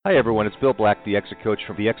Hi, everyone. It's Bill Black, the Exit Coach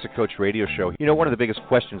from the Exit Coach Radio Show. You know, one of the biggest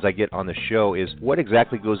questions I get on the show is what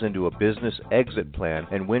exactly goes into a business exit plan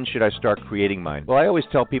and when should I start creating mine? Well, I always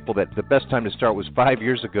tell people that the best time to start was 5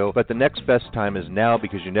 years ago, but the next best time is now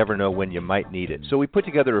because you never know when you might need it. So we put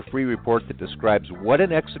together a free report that describes what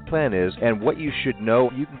an exit plan is and what you should know.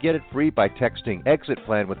 You can get it free by texting exit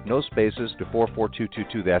plan with no spaces to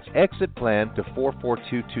 44222. That's exit plan to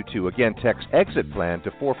 44222. Again, text exit plan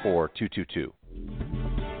to 44222.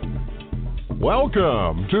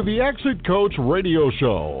 Welcome to the Exit Coach Radio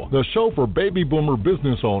Show, the show for baby boomer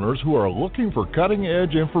business owners who are looking for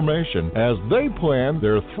cutting-edge information as they plan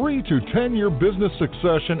their 3 to 10-year business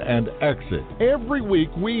succession and exit. Every week,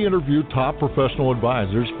 we interview top professional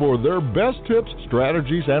advisors for their best tips,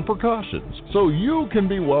 strategies, and precautions, so you can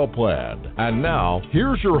be well-planned. And now,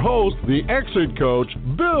 here's your host, the Exit Coach,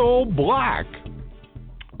 Bill Black.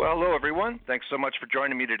 Well, hello, everyone. Thanks so much for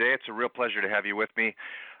joining me today. It's a real pleasure to have you with me.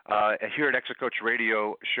 Here at Exit Coach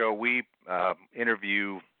Radio Show, we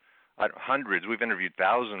interview hundreds. We've interviewed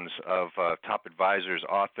thousands of top advisors,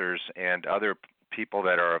 authors, and other people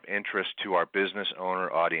that are of interest to our business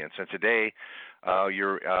owner audience. And today,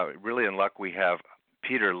 you're really in luck. We have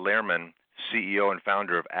Peter Lehrman, CEO and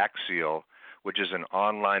founder of Axial, which is an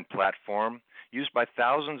online platform used by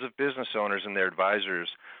thousands of business owners and their advisors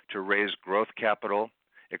to raise growth capital,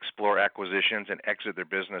 explore acquisitions, and exit their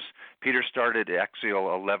business. Peter started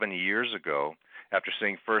Axial 11 years ago after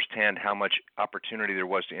seeing firsthand how much opportunity there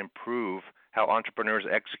was to improve how entrepreneurs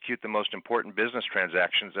execute the most important business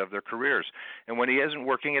transactions of their careers. And when he isn't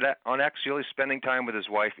working on Axial, he's spending time with his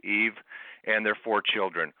wife, Eve, and their 4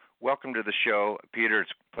 children. Welcome to the show, Peter.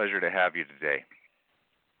 It's a pleasure to have you today.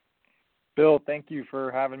 Bill, thank you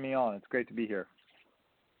for having me on. It's great to be here.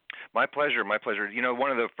 My pleasure, my pleasure. You know,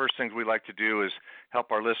 one of the first things we like to do is help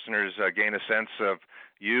our listeners gain a sense of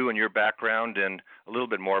you and your background and a little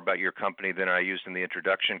bit more about your company than I used in the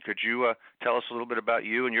introduction. Could you tell us a little bit about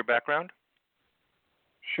you and your background?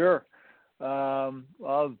 Sure. Well,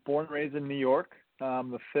 I was born and raised in New York. I'm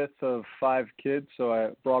the 5th of 5 kids, so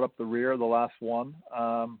I brought up the rear, the last one.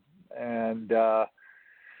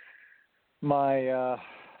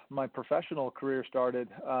 My professional career started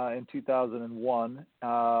in 2001.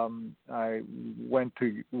 I went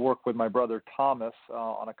to work with my brother Thomas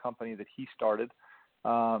on a company that he started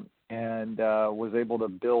and was able to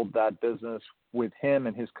build that business with him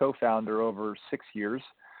and his co-founder over 6 years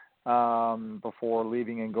before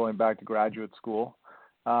leaving and going back to graduate school.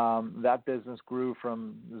 That business grew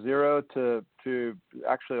from zero to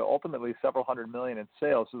actually ultimately several hundred million in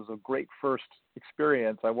sales. It was a great first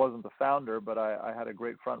experience. I wasn't the founder, but I had a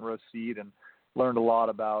great front row seat and learned a lot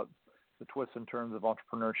about the twists and turns of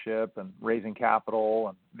entrepreneurship and raising capital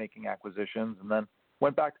and making acquisitions. And then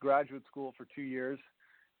went back to graduate school for 2 years,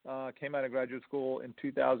 came out of graduate school in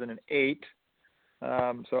 2008.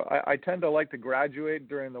 So I tend to like to graduate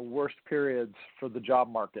during the worst periods for the job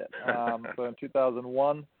market. So in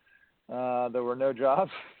 2001, there were no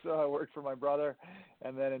jobs, so I worked for my brother.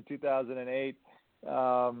 And then in 2008,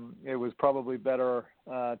 it was probably better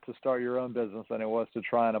to start your own business than it was to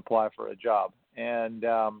try and apply for a job. And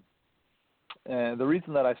the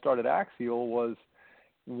reason that I started Axial was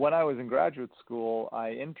when I was in graduate school,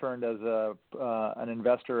 I interned as an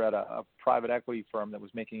investor at a private equity firm that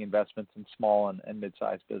was making investments in small and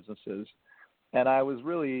mid-sized businesses. And I was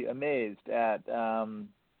really amazed at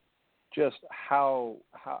just how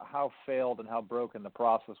failed and how broken the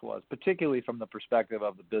process was, particularly from the perspective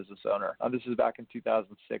of the business owner. This is back in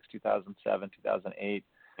 2006, 2007, 2008.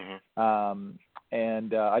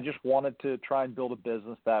 Mm-hmm. I just wanted to try and build a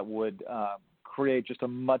business that would create just a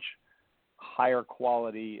much higher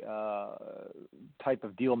quality type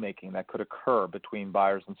of deal making that could occur between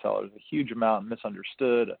buyers and sellers. A huge amount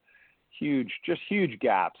misunderstood, huge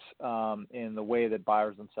gaps in the way that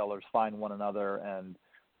buyers and sellers find one another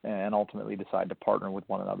and ultimately decide to partner with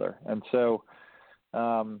one another. And so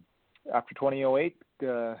after 2008,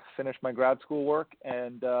 finished my grad school work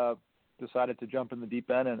and decided to jump in the deep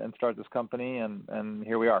end and start this company, and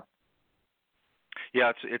here we are.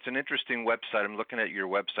 Yeah, it's an interesting website. I'm looking at your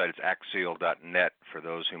website. It's axial.net for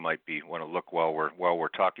those who might want to look while we're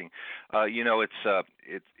talking. It's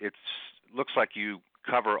looks like you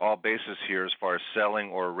cover all bases here as far as selling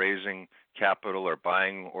or raising capital or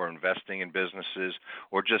buying or investing in businesses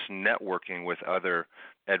or just networking with other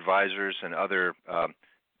advisors and other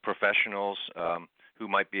professionals who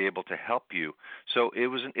might be able to help you. So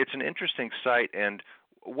it's an interesting site. And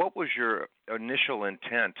what was your initial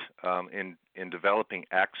intent in developing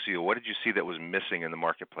Axial? What did you see that was missing in the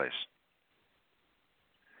marketplace?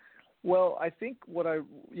 Well, I think what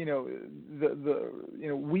we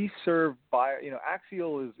serve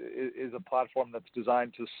Axial is a platform that's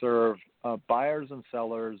designed to serve buyers and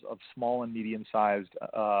sellers of small and medium-sized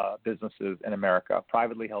businesses in America,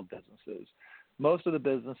 privately held businesses. Most of the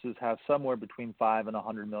businesses have somewhere between $5 and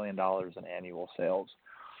 $100 million in annual sales.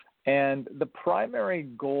 And the primary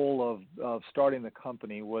goal of starting the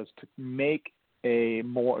company was to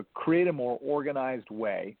create a more organized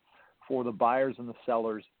way for the buyers and the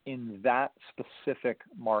sellers in that specific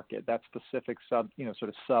market, that specific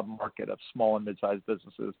sub-market of small and mid-sized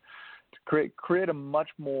businesses, to create a much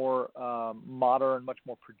more modern, much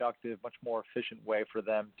more productive, much more efficient way for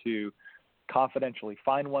them to confidentially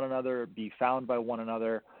find one another, be found by one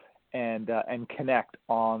another, and connect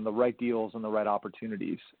on the right deals and the right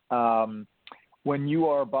opportunities. When you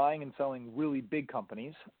are buying and selling really big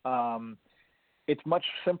companies, it's much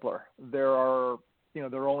simpler. There are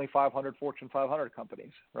only 500 Fortune 500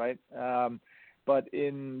 companies, right? But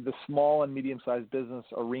in the small and medium-sized business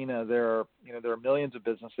arena, there are millions of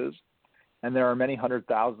businesses, and there are many hundred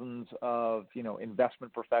thousands of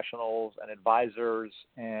investment professionals and advisors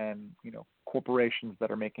and corporations that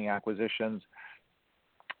are making acquisitions.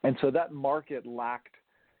 And so that market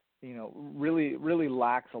really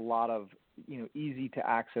lacks a lot of easy to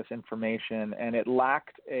access information, and it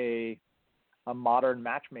lacked a modern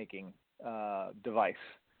matchmaking device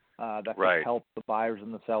that can help the buyers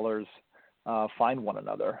and the sellers find one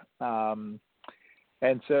another.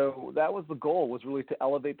 And so that was the goal, was really to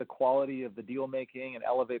elevate the quality of the deal making and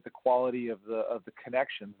elevate the quality of the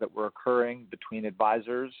connections that were occurring between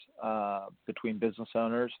advisors, between business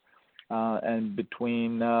owners, and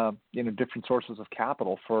between different sources of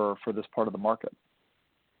capital for this part of the market.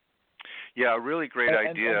 Yeah, a really great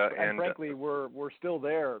idea. And frankly, we're still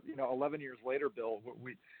there. 11 years later, Bill,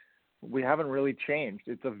 we haven't really changed.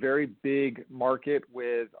 It's a very big market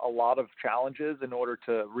with a lot of challenges in order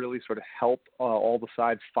to really sort of help all the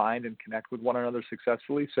sides find and connect with one another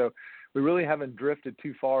successfully. So we really haven't drifted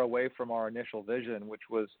too far away from our initial vision, which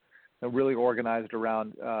was really organized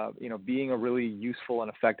around being a really useful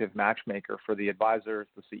and effective matchmaker for the advisors,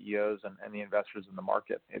 the CEOs, and the investors in the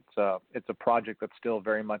market. It's a project that's still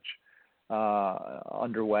very much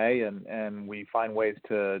underway, and we find ways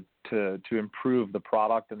to improve the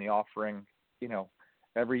product and the offering.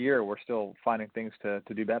 Every year we're still finding things to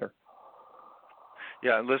do better.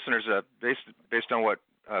 Yeah, listeners, based on what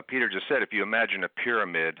Peter just said, if you imagine a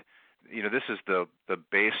pyramid, this is the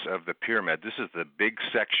base of the pyramid. This is the big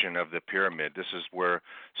section of the pyramid. This is where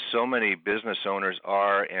so many business owners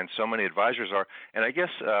are and so many advisors are. And I guess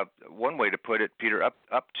one way to put it, Peter, up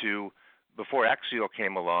to before Axial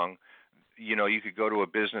came along, you could go to a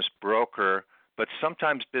business broker, but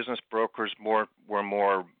sometimes business brokers were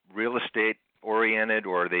more real estate oriented,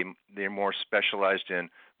 or they're more specialized in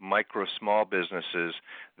micro small businesses.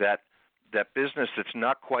 That business that's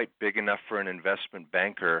not quite big enough for an investment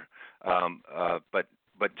banker,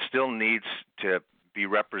 but still needs to be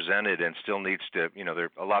represented and still needs to, there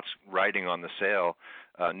a lot's riding on the sale,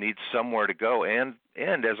 needs somewhere to go. And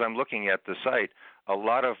as I'm looking at the site, a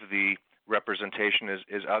lot of the representation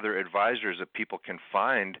is other advisors that people can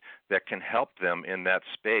find that can help them in that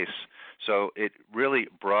space. So it really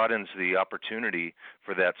broadens the opportunity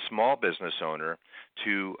for that small business owner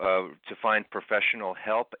to find professional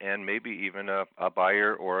help and maybe even a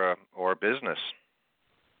buyer or a business.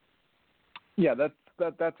 Yeah,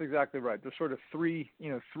 that's exactly right. There's sort of three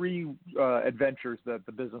adventures that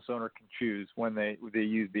the business owner can choose when they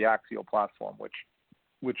use the Axial platform, which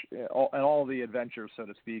all the adventures, so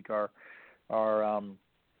to speak, are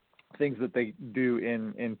things that they do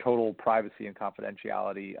in total privacy and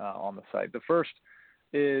confidentiality on the site. The first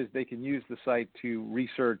is they can use the site to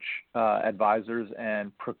research advisors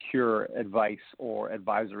and procure advice or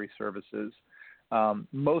advisory services.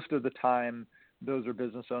 Most of the time, those are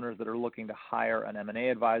business owners that are looking to hire an M&A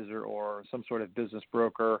advisor or some sort of business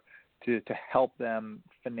broker to help them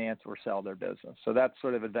finance or sell their business. So that's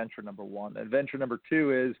sort of adventure number one. Adventure number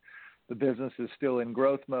two is the business is still in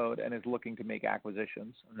growth mode and is looking to make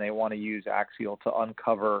acquisitions, and they want to use Axial to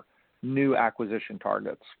uncover new acquisition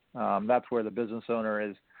targets. That's where the business owner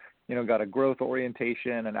is, got a growth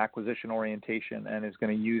orientation, an acquisition orientation, and is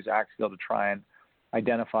going to use Axial to try and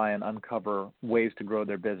identify and uncover ways to grow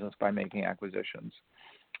their business by making acquisitions.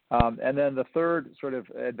 And then the third sort of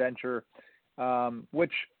adventure,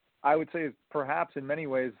 which I would say is perhaps in many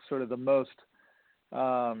ways sort of the most,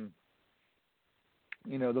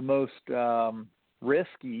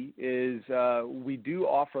 risky, is we do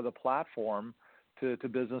offer the platform to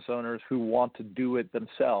business owners who want to do it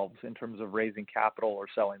themselves in terms of raising capital or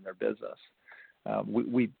selling their business.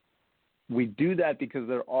 we do that because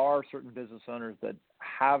there are certain business owners that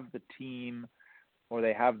have the team or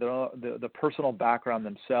they have the personal background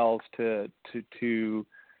themselves to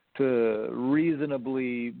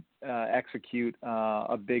reasonably execute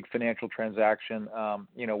a big financial transaction,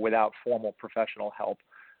 without formal professional help.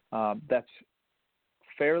 That's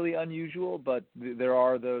fairly unusual, but there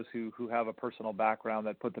are those who have a personal background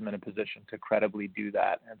that put them in a position to credibly do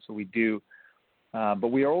that, and so we do.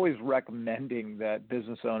 But we are always recommending that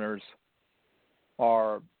business owners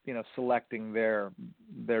are, selecting their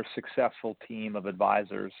successful team of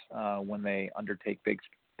advisors when they undertake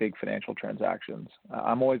big financial transactions.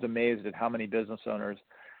 I'm always amazed at how many business owners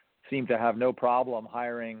seem to have no problem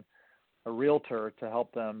hiring a realtor to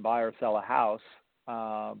help them buy or sell a house,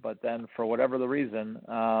 but then for whatever the reason,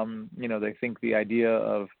 they think the idea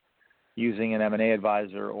of using an M&A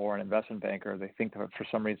advisor or an investment banker, they think that for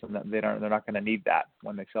some reason that they're not going to need that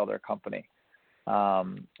when they sell their company.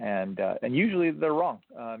 And usually they're wrong.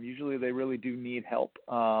 Usually they really do need help.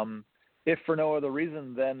 If for no other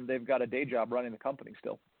reason, then they've got a day job running the company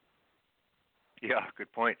still. Yeah,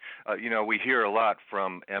 good point. We hear a lot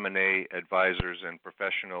from M&A advisors and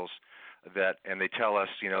professionals and they tell us,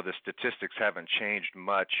 the statistics haven't changed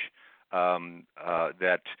much,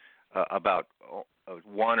 that about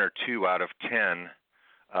 1 or 2 out of 10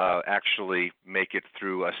 actually make it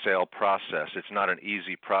through a sale process. It's not an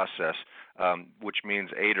easy process, which means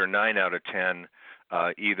 8 or 9 out of 10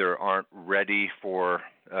 either aren't ready for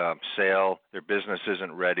sale, their business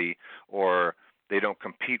isn't ready, or they don't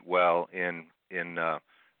compete well in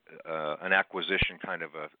an acquisition kind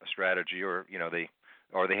of a strategy, or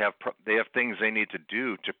they have things they need to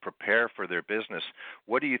do to prepare for their business.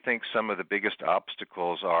 What do you think some of the biggest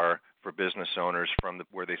obstacles are for business owners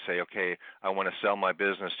where they say, okay, I want to sell my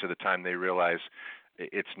business, to the time they realize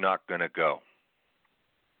it's not going to go?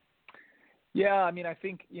 Yeah, I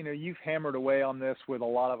think you've hammered away on this with a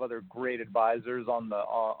lot of other great advisors on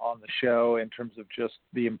the show in terms of just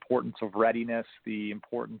the importance of readiness, the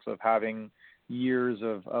importance of having years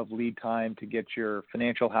of lead time to get your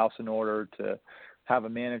financial house in order, to have a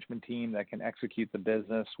management team that can execute the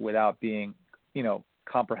business without being,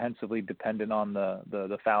 comprehensively dependent on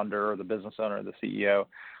the founder or the business owner or the CEO.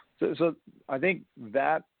 So I think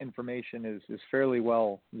that information is fairly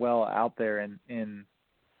well out there in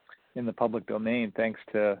the public domain, thanks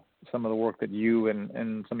to some of the work that you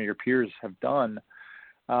and some of your peers have done.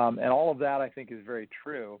 And all of that, I think, is very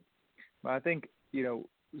true. But I think,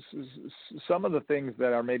 some of the things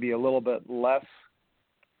that are maybe a little bit less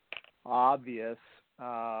obvious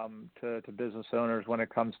to business owners when it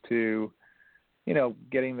comes to,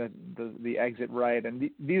 getting the exit right. And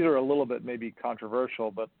these are a little bit maybe controversial,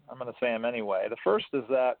 but I'm going to say them anyway. The first is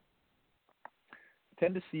that I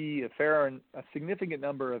tend to see a significant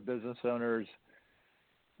number of business owners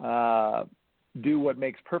do what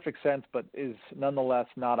makes perfect sense, but is nonetheless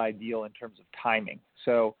not ideal in terms of timing.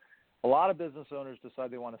 So a lot of business owners decide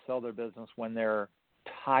they want to sell their business when they're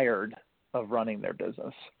tired of running their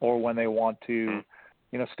business, or when they want to,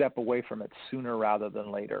 step away from it sooner rather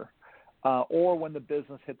than later, or when the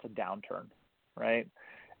business hits a downturn, right?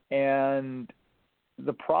 And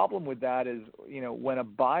the problem with that is, when a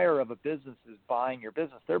buyer of a business is buying your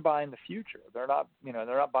business, they're buying the future. They're not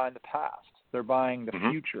buying the past. They're buying the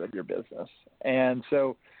future of your business. And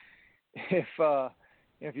so if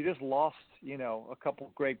you just lost, a couple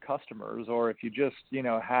of great customers, or if you just,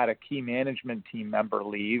 had a key management team member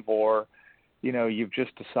leave, or, you've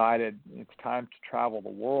just decided it's time to travel the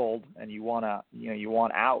world and you want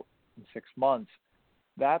out in 6 months,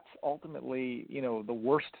 that's ultimately, the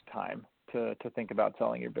worst time to think about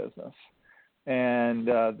selling your business. And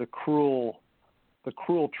the cruel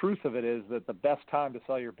truth of it is that the best time to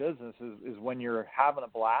sell your business is when you're having a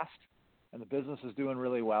blast and the business is doing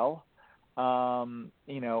really well, and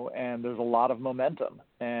there's a lot of momentum,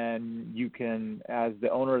 and you can, as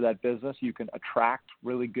the owner of that business, you can attract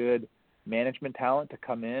really good management talent to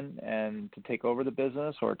come in and to take over the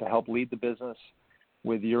business or to help lead the business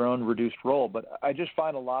with your own reduced role. But I just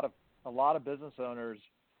find a lot of business owners,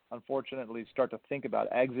 unfortunately, start to think about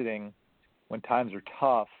exiting when times are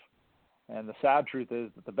tough. And the sad truth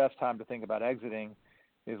is that the best time to think about exiting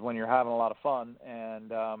is when you're having a lot of fun,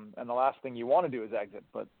 and the last thing you want to do is exit.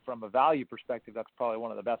 But from a value perspective, that's probably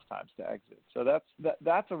one of the best times to exit. So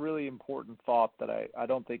that's a really important thought that I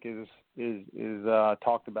don't think is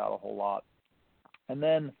talked about a whole lot. And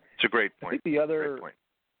then it's a great point. I think the other great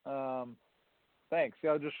point. Thanks.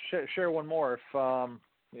 Yeah, I'll just share one more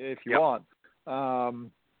if you Yep.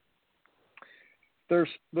 want.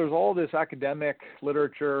 There's all this academic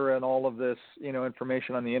literature and all of this,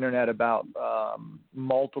 information on the internet about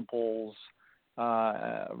multiples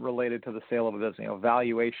related to the sale of a business.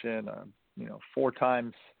 Valuation, 4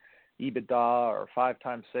 times EBITDA or 5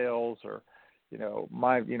 times sales, or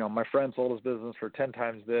my friend sold his business for 10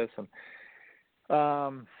 times this, and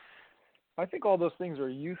I think all those things are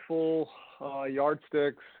useful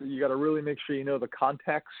yardsticks. You got to really make sure you know the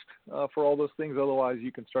context for all those things. Otherwise,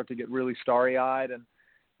 you can start to get really starry-eyed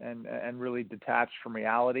and really detached from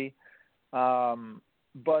reality.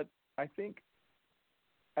 But I think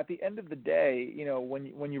at the end of the day,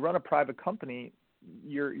 when you run a private company,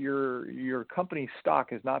 your company's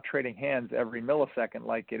stock is not trading hands every millisecond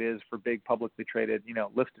like it is for big publicly traded,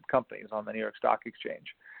 listed companies on the New York Stock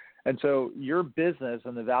Exchange. And so your business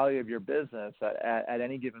and the value of your business at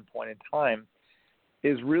any given point in time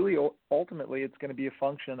is really ultimately it's going to be a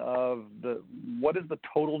function of what is the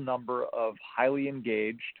total number of highly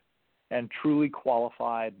engaged and truly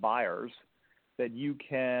qualified buyers that you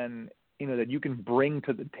can bring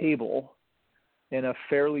to the table in a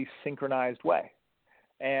fairly synchronized way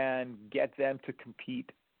and get them to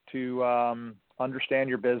compete, to understand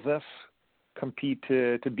your business, compete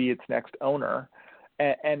to be its next owner.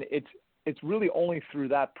 And it's really only through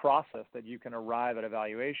that process that you can arrive at a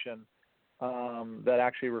valuation that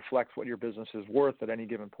actually reflects what your business is worth at any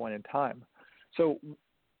given point in time. So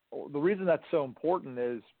the reason that's so important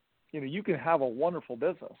is, you can have a wonderful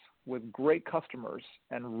business with great customers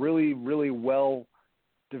and really, really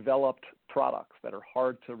well-developed products that are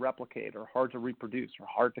hard to replicate or hard to reproduce or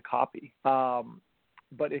hard to copy.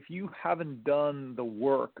 But if you haven't done the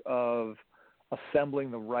work of assembling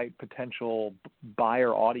the right potential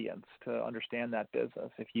buyer audience to understand that business,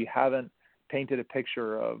 if you haven't painted a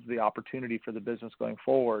picture of the opportunity for the business going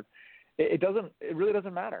forward, it really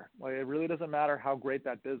doesn't matter. It really doesn't matter how great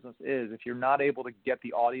that business is. If you're not able to get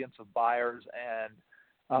the audience of buyers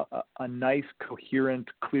and a nice, coherent,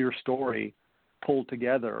 clear story pulled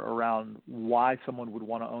together around why someone would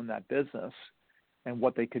want to own that business and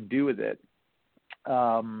what they could do with it,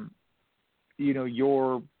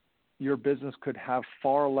 your business could have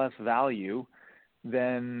far less value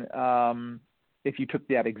than if you took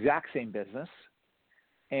that exact same business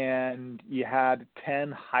and you had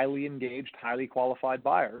 10 highly engaged, highly qualified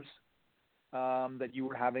buyers that you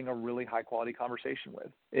were having a really high-quality conversation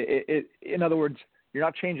with. In other words, you're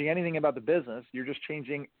not changing anything about the business. You're just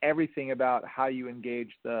changing everything about how you engage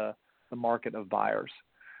the market of buyers.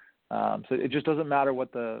 So it just doesn't matter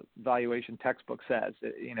what the valuation textbook says.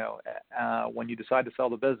 When you decide to sell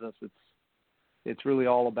the business, it's really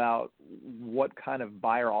all about what kind of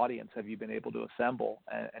buyer audience have you been able to assemble,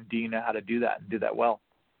 and do you know how to do that and do that well?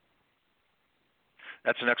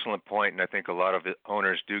 That's an excellent point, and I think a lot of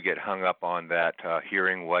owners do get hung up on that,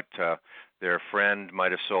 hearing what their friend might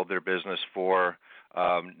have sold their business for,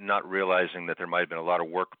 not realizing that there might have been a lot of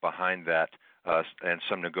work behind that. And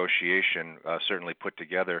some negotiation certainly put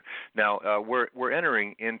together. Now we're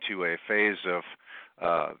entering into a phase of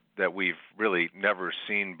that we've really never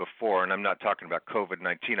seen before, and I'm not talking about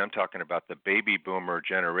COVID-19. I'm talking about the baby boomer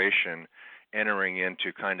generation entering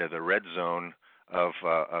into kind of the red zone of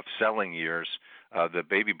selling years. The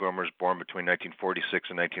baby boomers born between 1946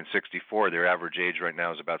 and 1964. Their average age right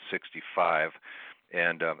now is about 65.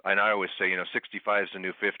 And I always say, 65 is the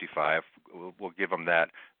new 55. We'll give them that.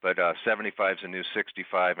 But 75 is the new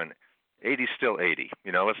 65, and 80 is still 80.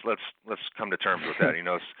 Let's come to terms with that.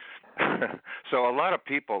 So a lot of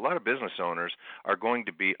people, a lot of business owners are going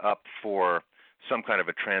to be up for some kind of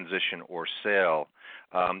a transition or sale.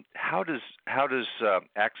 How does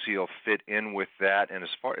Axial fit in with that, and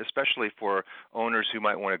especially for owners who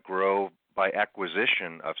might want to grow by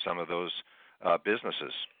acquisition of some of those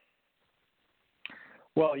businesses?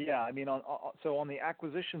 Well, yeah. I mean, so on the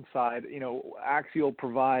acquisition side, Axial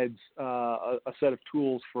provides a set of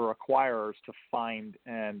tools for acquirers to find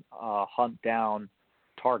and hunt down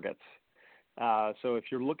targets. So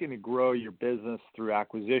if you're looking to grow your business through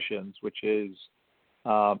acquisitions, which is,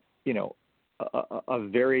 a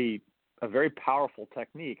very powerful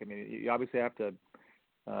technique. I mean, you obviously have to,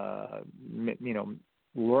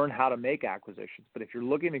 learn how to make acquisitions. But if you're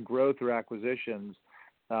looking to grow through acquisitions,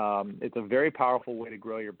 it's a very powerful way to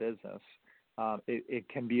grow your business. It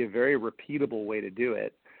can be a very repeatable way to do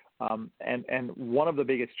it. And one of the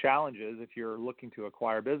biggest challenges if you're looking to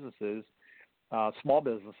acquire businesses, small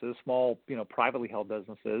businesses, privately held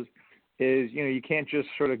businesses, is, you can't just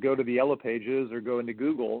sort of go to the Yellow Pages or go into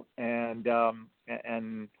Google and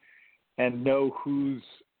know who's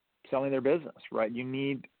selling their business, right?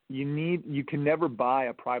 You can never buy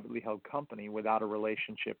a privately held company without a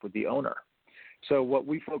relationship with the owner. So what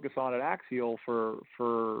we focus on at Axial for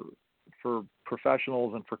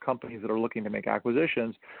professionals and for companies that are looking to make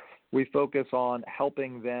acquisitions, we focus on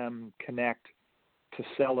helping them connect to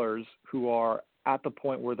sellers who are at the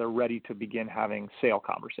point where they're ready to begin having sale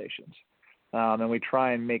conversations. And we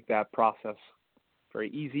try and make that process very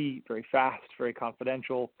easy, very fast, very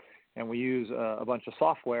confidential. And we use a bunch of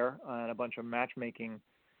software and a bunch of matchmaking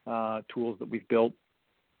tools that we've built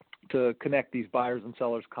to connect these buyers and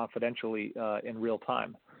sellers confidentially in real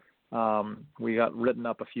time. We got written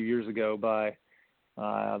up a few years ago by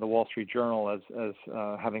the Wall Street Journal as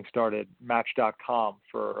having started Match.com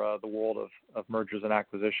for the world of mergers and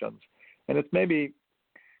acquisitions. And it's maybe,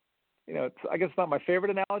 I guess it's not my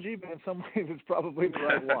favorite analogy, but in some ways it's probably the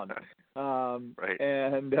right one. Right.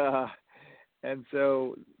 And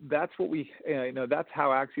so that's what that's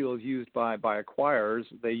how Axial is used by acquirers.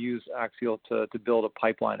 They use Axial to build a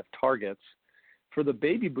pipeline of targets. For the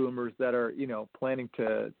baby boomers that are, planning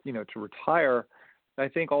to retire, I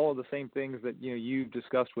think all of the same things that, you've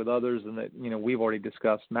discussed with others and that, we've already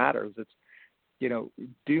discussed matters. It's,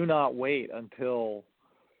 do not wait until,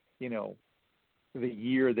 the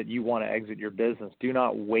year that you want to exit your business. Do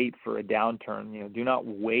not wait for a downturn. Do not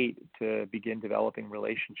wait to begin developing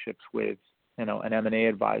relationships with, an M&A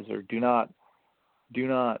advisor. Do not,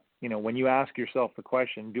 when you ask yourself the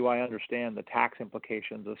question, do I understand the tax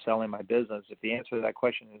implications of selling my business? If the answer to that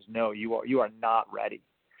question is no, you are not ready,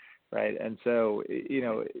 right? And so,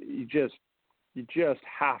 you just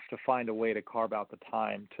have to find a way to carve out the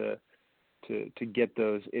time to get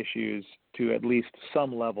those issues to at least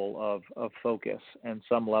some level of focus and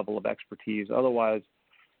some level of expertise. Otherwise,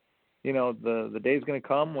 the day's going to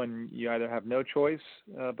come when you either have no choice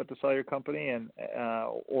but to sell your company, and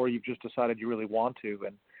or you've just decided you really want to,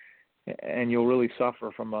 and you'll really suffer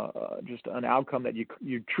from just an outcome that you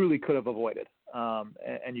truly could have avoided,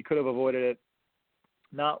 and you could have avoided it.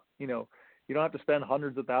 Not, you don't have to spend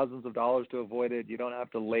hundreds of thousands of dollars to avoid it. You don't have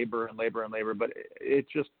to labor, but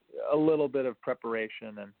it's just a little bit of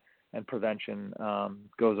preparation and prevention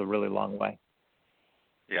goes a really long way.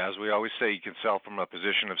 Yeah, as we always say, you can sell from a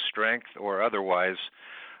position of strength or otherwise.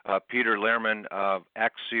 Peter Lehrman of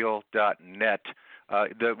Axial.net.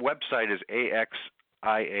 The website is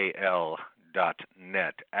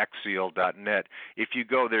AXIAL.net, Axial.net. If you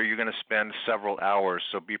go there, you're going to spend several hours,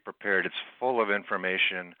 so be prepared. It's full of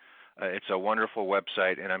information. It's a wonderful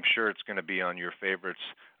website, and I'm sure it's going to be on your favorites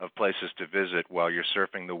of places to visit while you're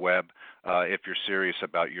surfing the web if you're serious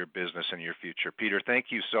about your business and your future. Peter, thank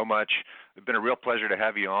you so much. It's been a real pleasure to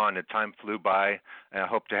have you on. The time flew by, and I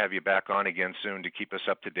hope to have you back on again soon to keep us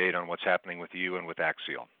up to date on what's happening with you and with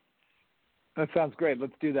Axial. That sounds great.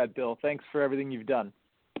 Let's do that, Bill. Thanks for everything you've done.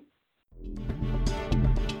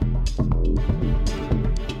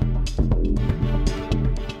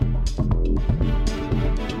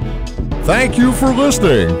 Thank you for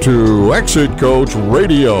listening to Exit Coach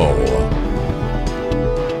Radio.